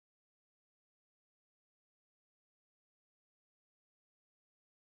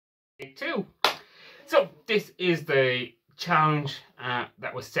Two. So this is the challenge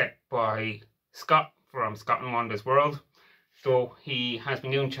that was set by Scott from Scott and Wanda's World. So he has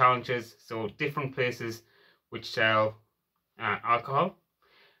been doing challenges, so different places which sell alcohol,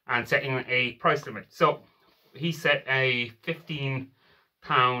 and setting a price limit. So he set a £15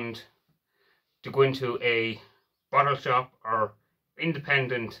 to go into a bottle shop or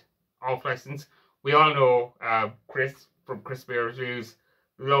independent off license. We all know Chris from Chris Beer Reviews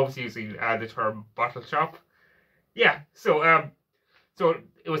loves using the term bottle shop. Yeah, so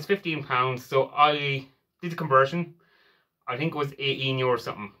it was £15. So I did the conversion. I think it was €18 or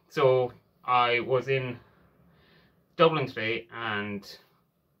something. So I was in Dublin today and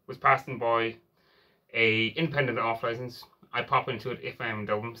was passing by a independent off license. I pop into it if I'm in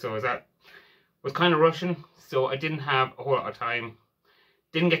Dublin. So was kind of rushing, so I didn't have a whole lot of time.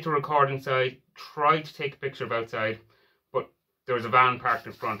 Didn't get to record inside. Tried to take a picture of outside, but there was a van parked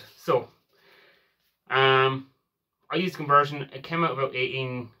in front. So I used conversion. It came out about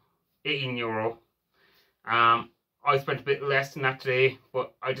 €18. I spent a bit less than that today,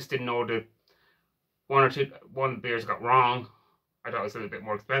 but I just didn't know that one of the beers got wrong. I thought it was a little bit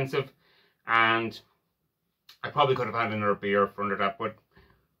more expensive, and I probably could have had another beer for under that, but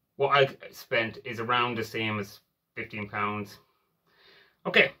what I spent is around the same as £15.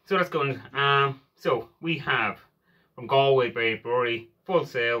 Okay, so let's go in. So we have from Galway Bay Brewery, Full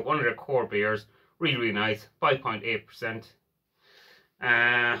Sail, one of their core beers, really nice, 5.8%.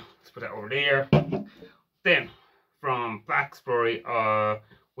 Let's put that over there. Then from Black's Brewery,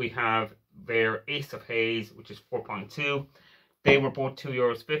 we have their Ace of Haze, which is 4.2. They were both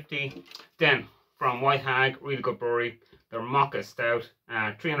 €2.50. Then from White Hag, really good brewery, their Mocha Stout,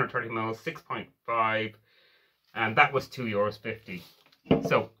 330ml, 6.5, and that was €2.50.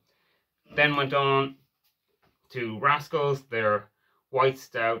 So then went on to Rascals, their White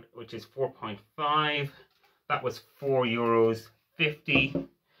Stout, which is 4.5. That was €4.50.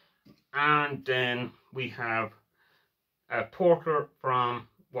 And then we have a porter from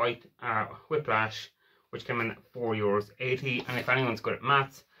Whiplash, which came in at €4.80. And if anyone's good at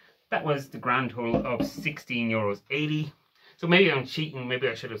maths, that was the grand total of €16.80. So maybe I'm cheating. Maybe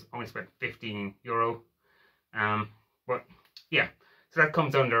I should have only spent €15. But yeah, so that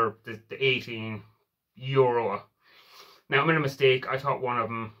comes under the €18. Now I made a mistake. I thought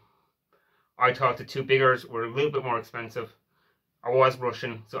the two biggers were a little bit more expensive. I was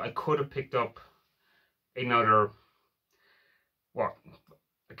rushing, so I could have picked up another,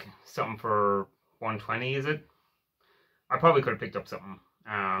 something for $120, is it? I probably could have picked up something.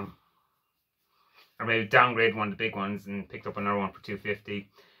 Or maybe downgrade one of the big ones and picked up another one for $2.50.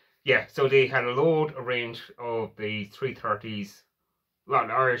 Yeah, so they had a range of the 330s, a lot of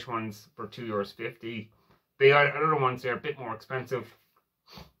the Irish ones for €2.50. The other ones, they're a bit more expensive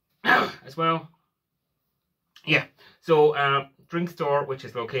as well. Yeah, so Drink Store, which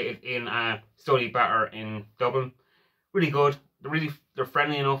is located in Stony Batter in Dublin, really good. They're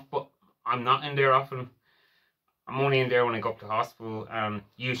friendly enough, but I'm not in there often. I'm only in there when I go up to hospital.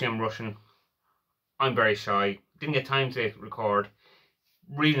 Usually I'm rushing. I'm very shy. Didn't get time to record.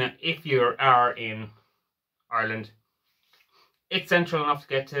 Really, if you are in Ireland, it's central enough to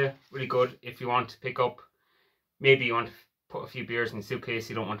get to. Really good. If you want to pick up, maybe you want to put a few beers in the suitcase.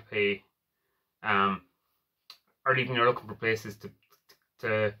 You don't want to pay, or even you're looking for places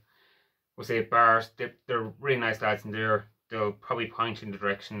to we'll say bars. They're really nice lads in there. They'll probably point you in the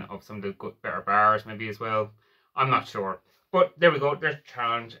direction of some of the better bars maybe as well. I'm not sure, but there we go. There's the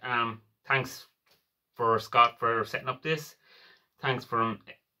challenge. Thanks for Scott for setting up this. Thanks for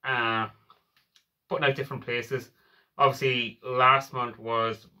putting out different places. Obviously last month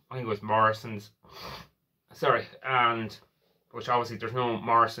was, I think it was Morrison's, sorry, and which obviously there's no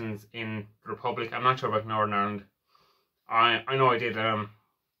Morrison's in the Republic. I'm not sure about Northern Ireland. I know I did an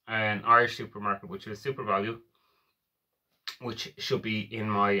Irish supermarket, which is Super Value, which should be in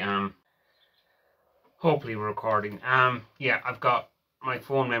my hopefully we're recording. Yeah, I've got, my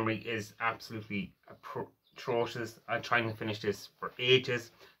phone memory is absolutely atrocious. I'm trying to finish this for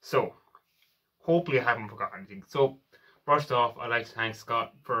ages, so hopefully I haven't forgotten anything. So first off, I'd like to thank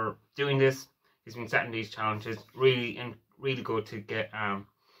Scott for doing this. He's been setting these challenges. Really good to get I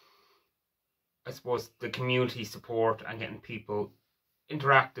suppose the community support and getting people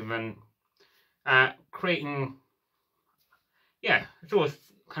interactive and creating, yeah, so it's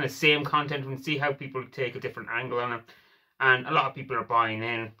kind of same content and see how people take a different angle on it. And a lot of people are buying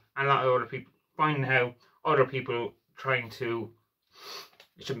in, and a lot of other people finding how other people trying to,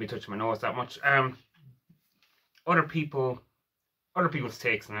 I shouldn't be touching my nose that much, other people's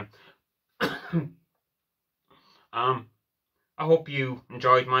takes on it. I hope you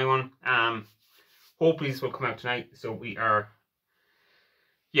enjoyed my one. Hopefully this will come out tonight. So we are,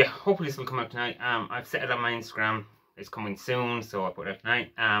 yeah, hopefully this will come out tonight. I've set it on my Instagram. It's coming soon, so I'll put it out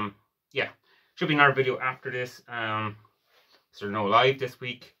tonight. Yeah, should be another video after this. So no live this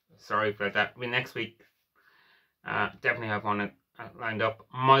week. Sorry for that. Next week, definitely have one lined up.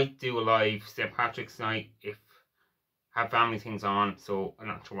 Might do a live St. Patrick's night if have family things on. So I'm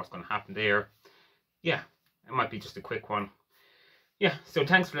not sure what's going to happen there. Yeah, it might be just a quick one. Yeah, so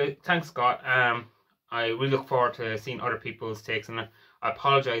thanks Scott. I really look forward to seeing other people's takes on it. I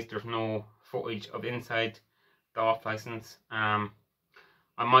apologise there's no footage of inside the off license. I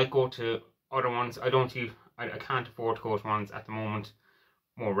might go to other ones. I can't afford to go to ones at the moment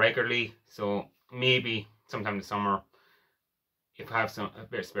more regularly. So maybe sometime this summer, if I have a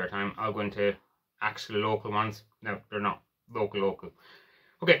bit of spare time, I'll go into actually local ones. No, they're not local.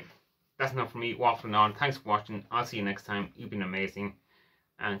 Okay, that's enough for me waffling on. Thanks for watching. I'll see you next time. You've been amazing.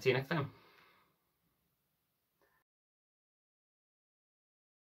 And see you next time.